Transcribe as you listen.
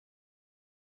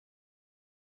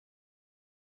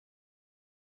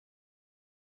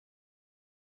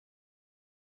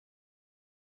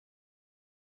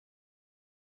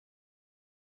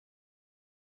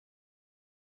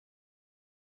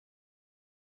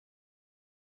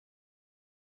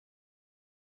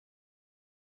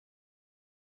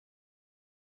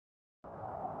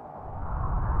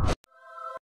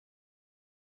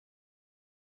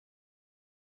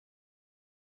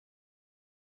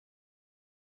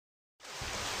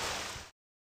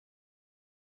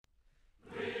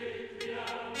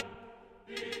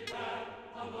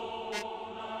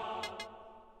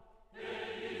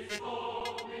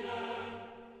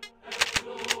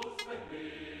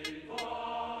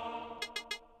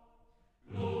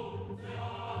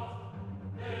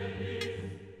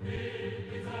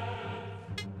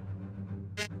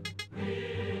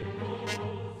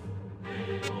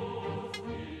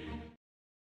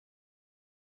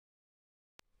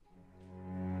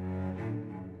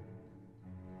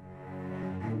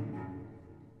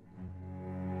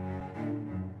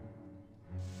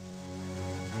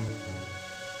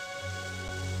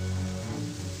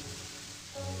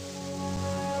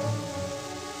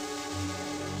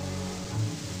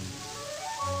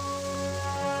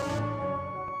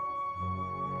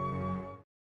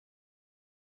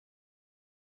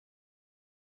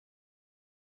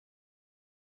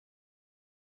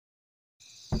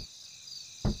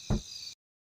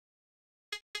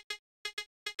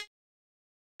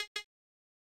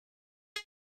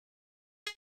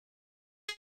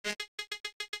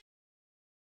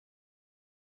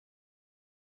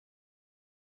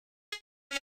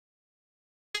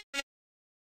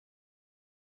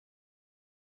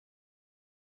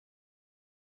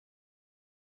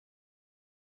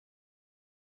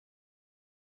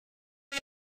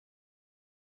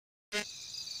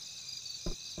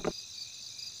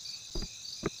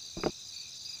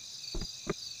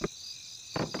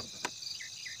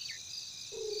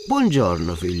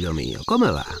Buongiorno, figlio mio.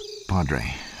 Come va? Padre,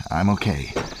 I'm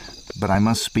okay, but I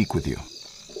must speak with you.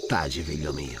 Taci,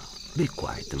 figlio mio. Be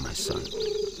quiet, my son.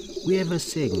 We have a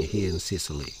saying here in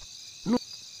Sicily.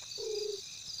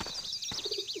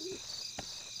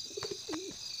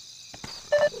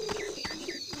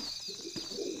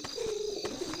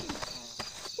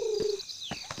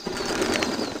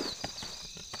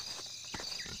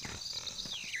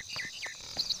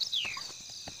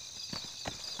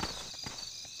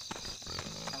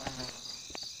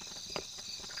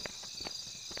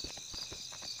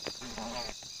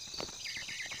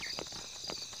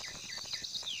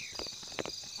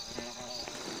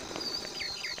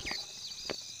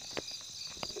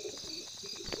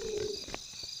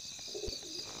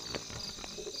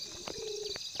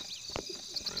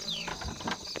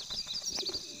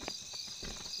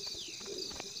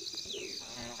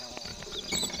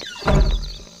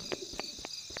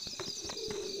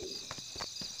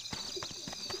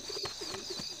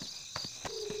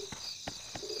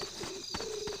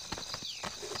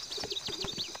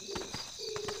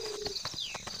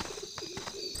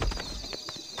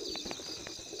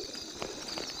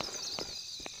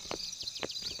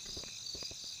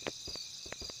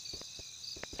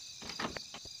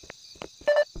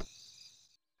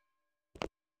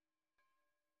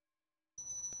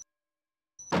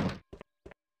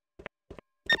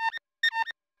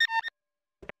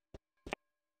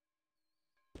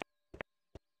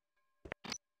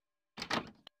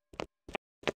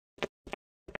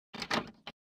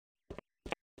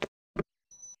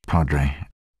 Padre,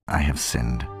 I have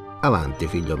sinned. Avanti,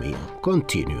 figlio mio.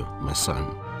 Continue, my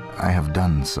son. I have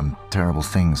done some terrible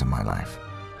things in my life.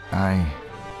 I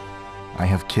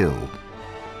have killed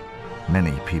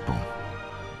many people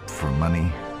for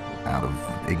money, out of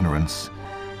ignorance.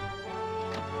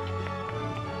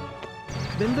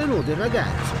 Benvenuti,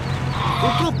 ragazzi.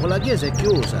 Purtroppo la chiesa è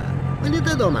chiusa.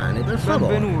 Venite domani, per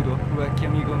favore. Benvenuto, vecchio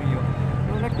amico mio.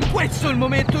 Non è questo il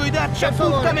momento di darci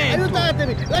appuntamento!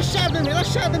 Aiutatemi!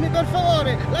 Lasciatemi, per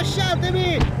favore!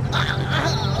 Lasciatemi!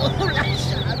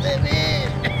 Lasciatemi!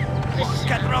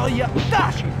 Porca troia!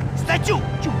 Taci! Stai giù!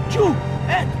 Giù!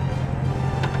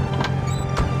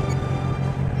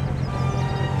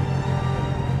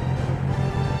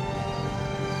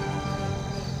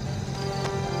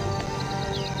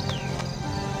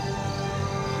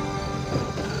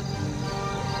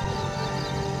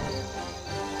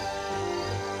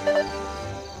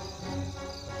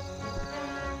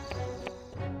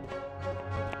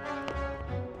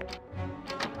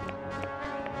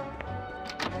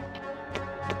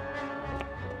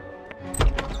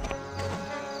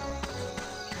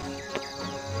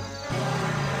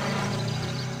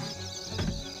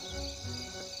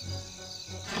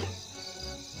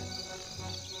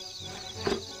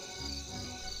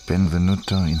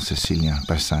 Benvenuto in Sicilia,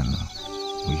 Bassano.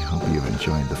 We hope you've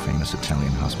enjoyed the famous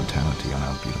Italian hospitality on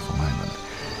our beautiful island.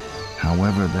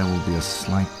 However, there will be a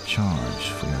slight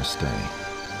charge for your stay.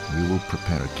 We will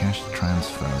prepare a cash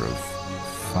transfer of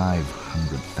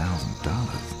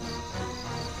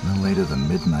 $500,000. No later than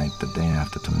midnight the day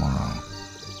after tomorrow.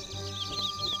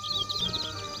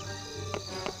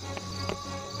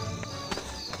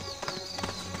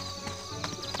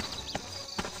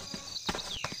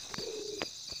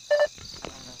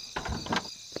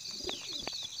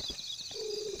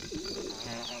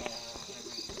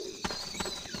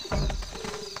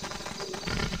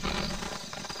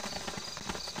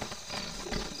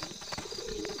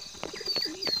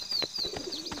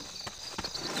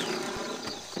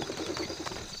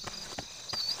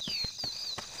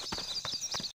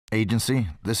 Agency,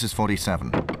 this is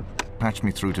 47. Patch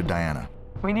me through to Diana.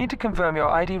 We need to confirm your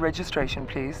ID registration,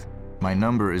 please. My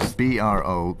number is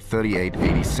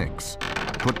BRO3886.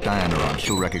 Put Diana on,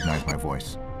 she'll recognize my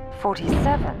voice.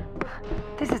 47?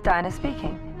 This is Diana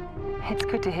speaking. It's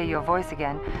good to hear your voice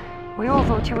again. We all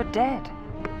thought you were dead.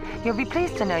 You'll be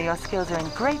pleased to know your skills are in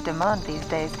great demand these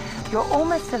days. You're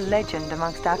almost a legend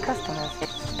amongst our customers.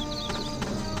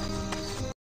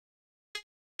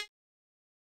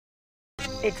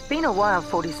 It's been a while,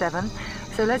 47,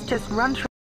 so let's just run through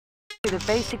the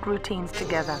basic routines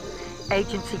together.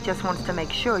 Agency just wants to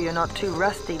make sure you're not too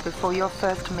rusty before your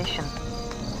first mission.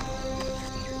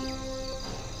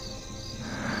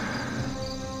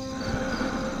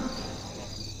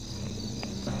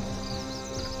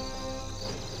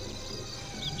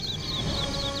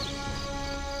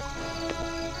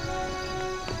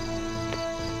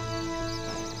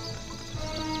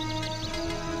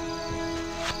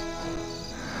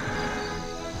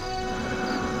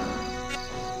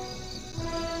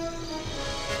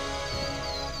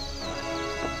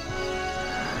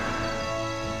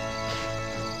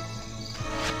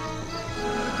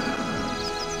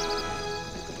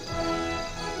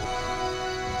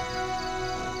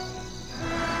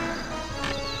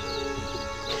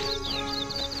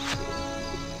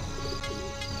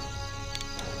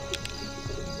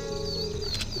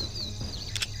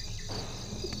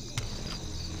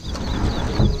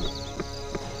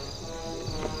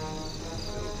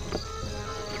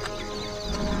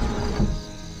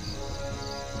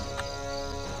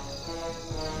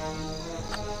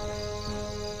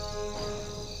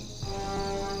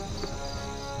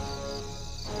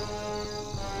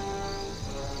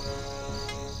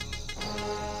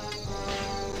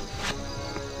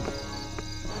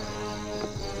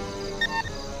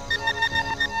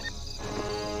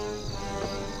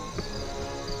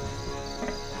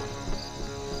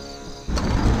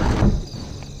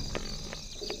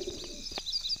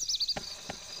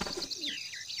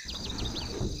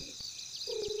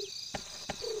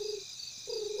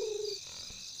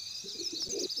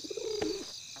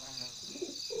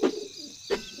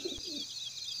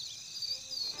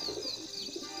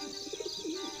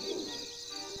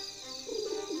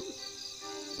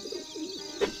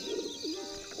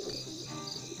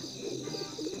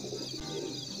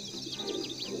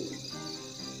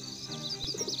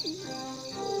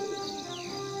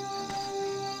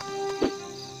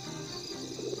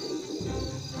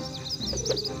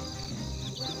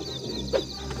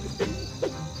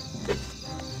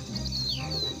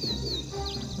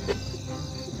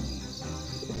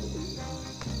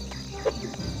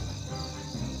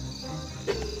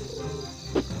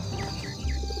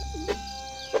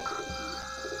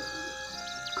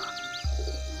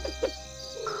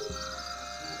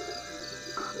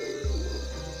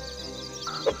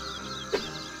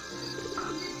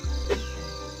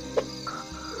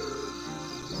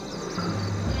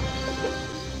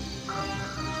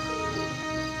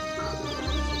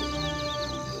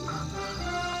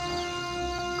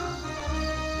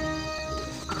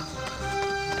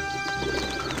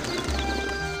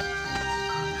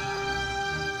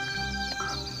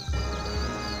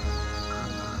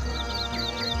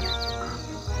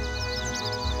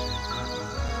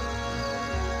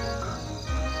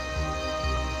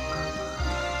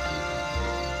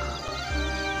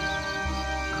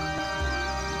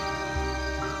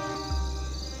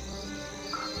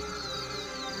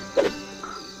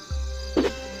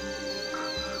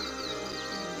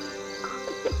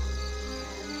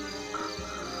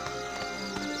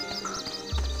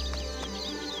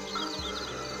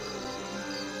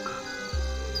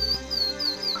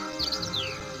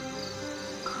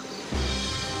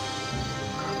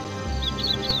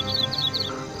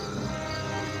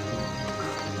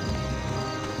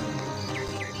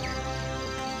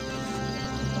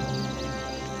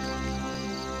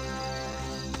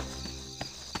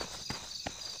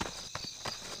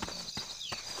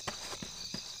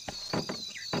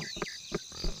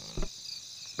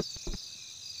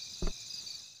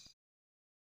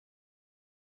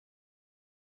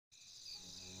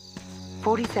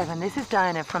 47, this is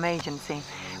Diana from agency.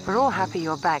 We're all happy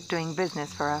you're back doing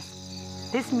business for us.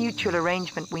 This mutual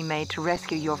arrangement we made to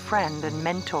rescue your friend and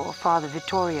mentor, Father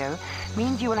Vittorio,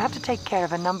 means you will have to take care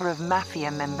of a number of mafia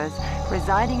members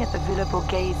residing at the Villa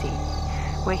Borghese,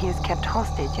 where he is kept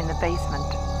hostage in the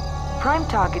basement. Prime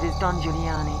target is Don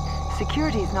Giuliani.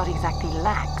 Security is not exactly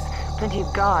lax. Plenty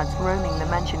of guards roaming the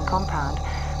mansion compound.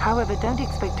 However, don't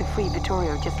expect to free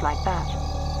Vittorio just like that.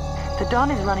 The Don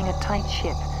is running a tight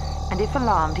ship, and if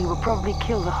alarmed, he will probably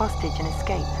kill the hostage and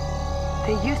escape.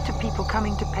 They're used to people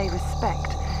coming to pay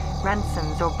respect,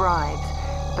 ransoms or bribes,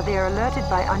 but they are alerted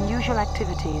by unusual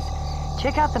activities.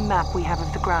 Check out the map we have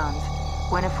of the grounds.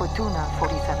 Buona fortuna,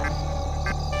 47.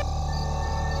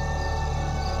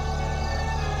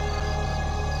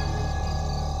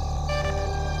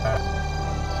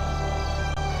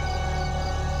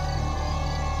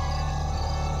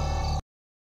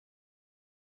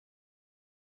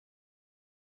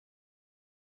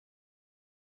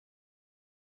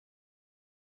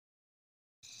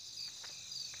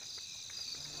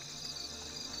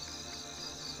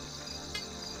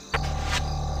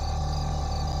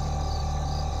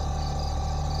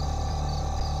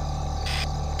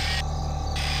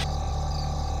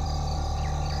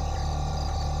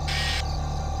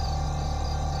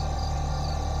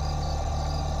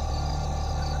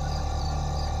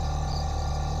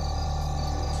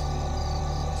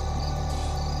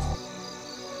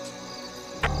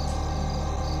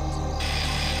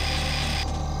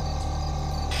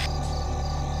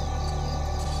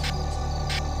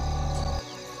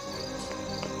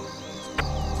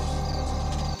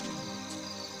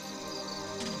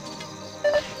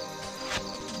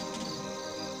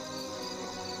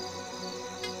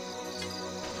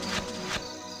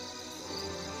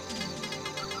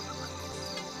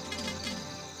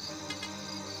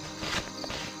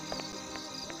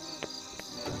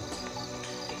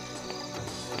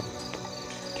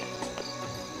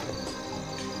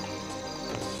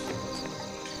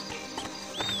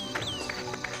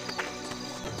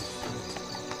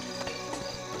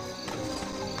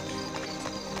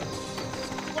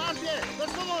 Per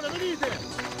favore,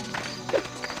 venite!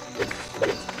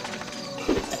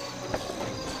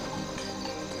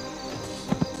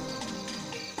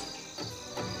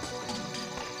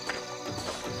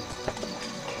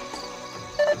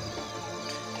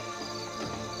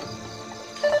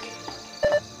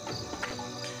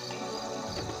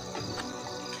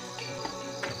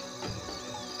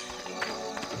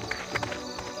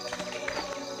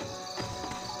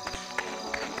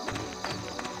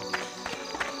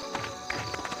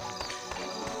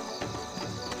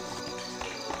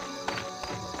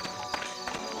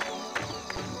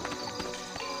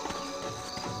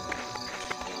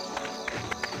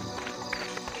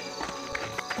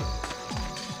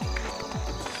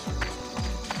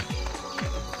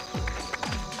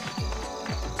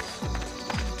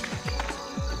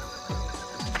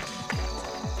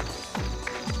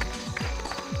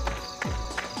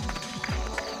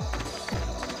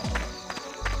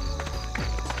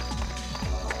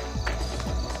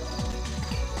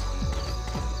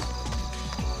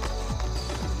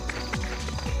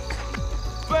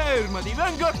 Fermati,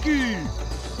 venga qui!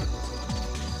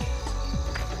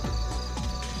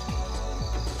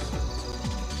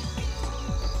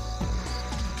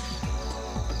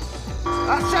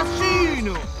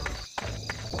 Assassino!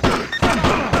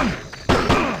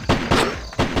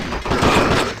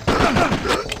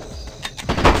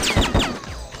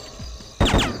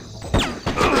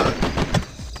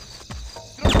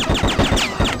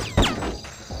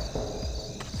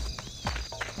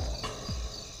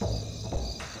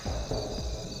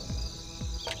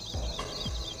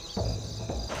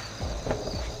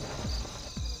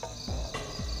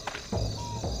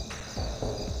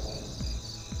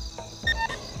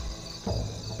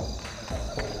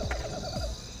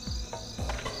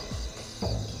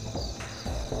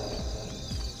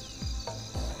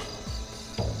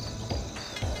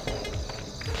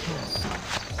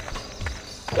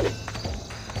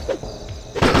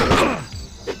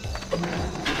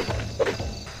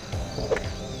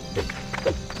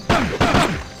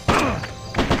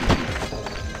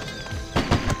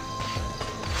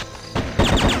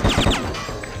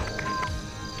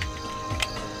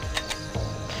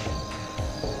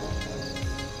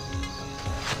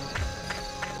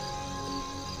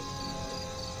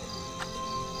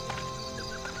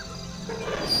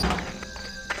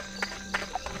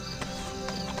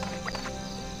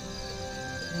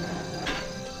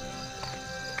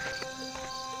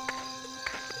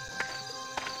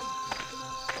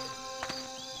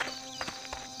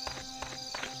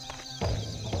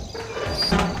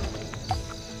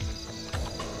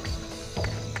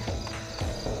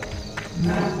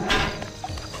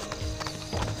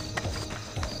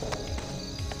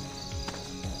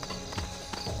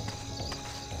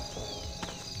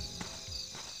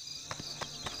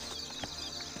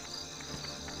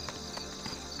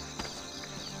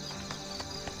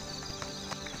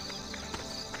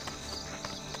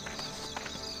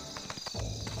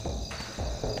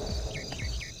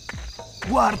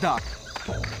 Guarda!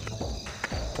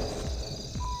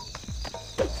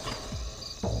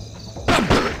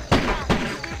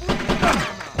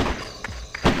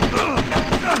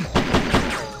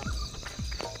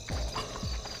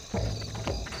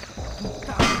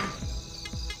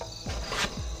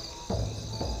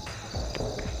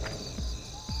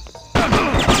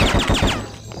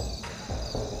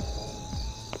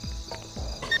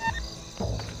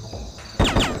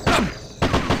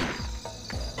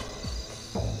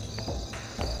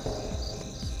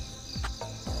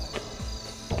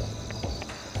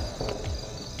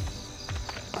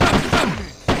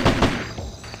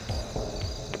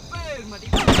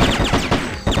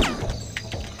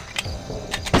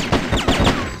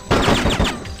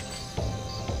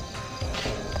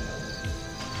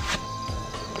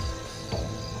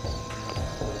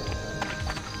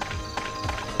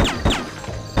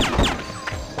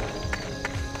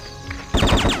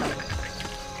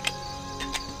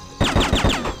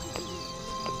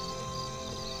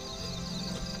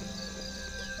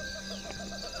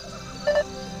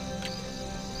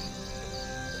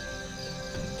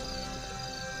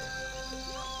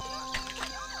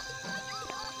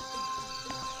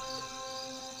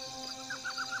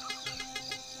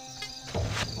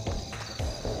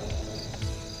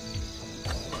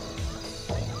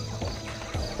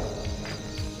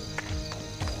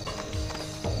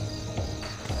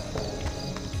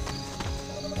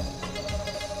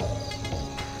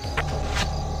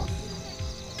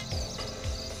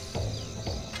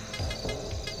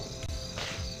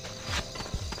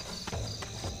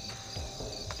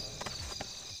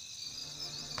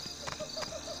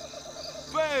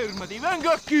 Fermati,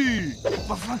 venga qui!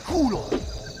 Vaffanculo!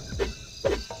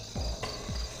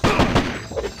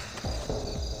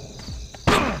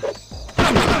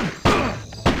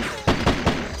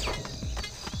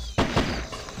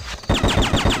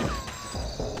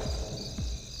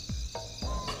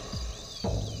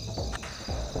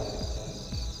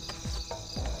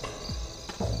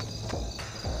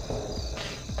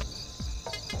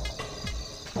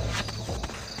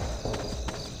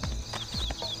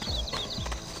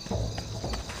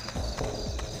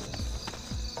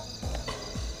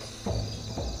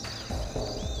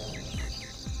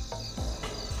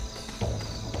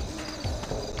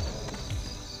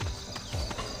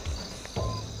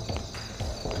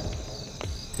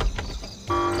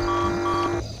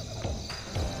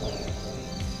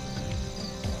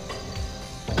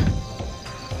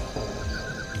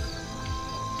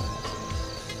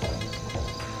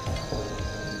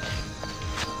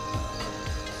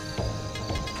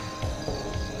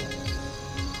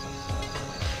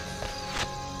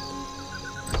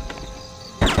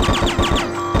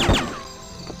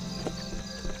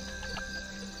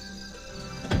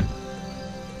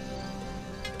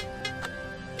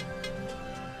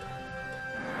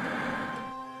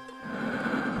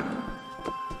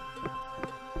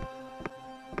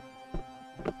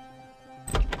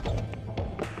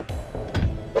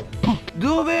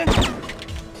 Dove?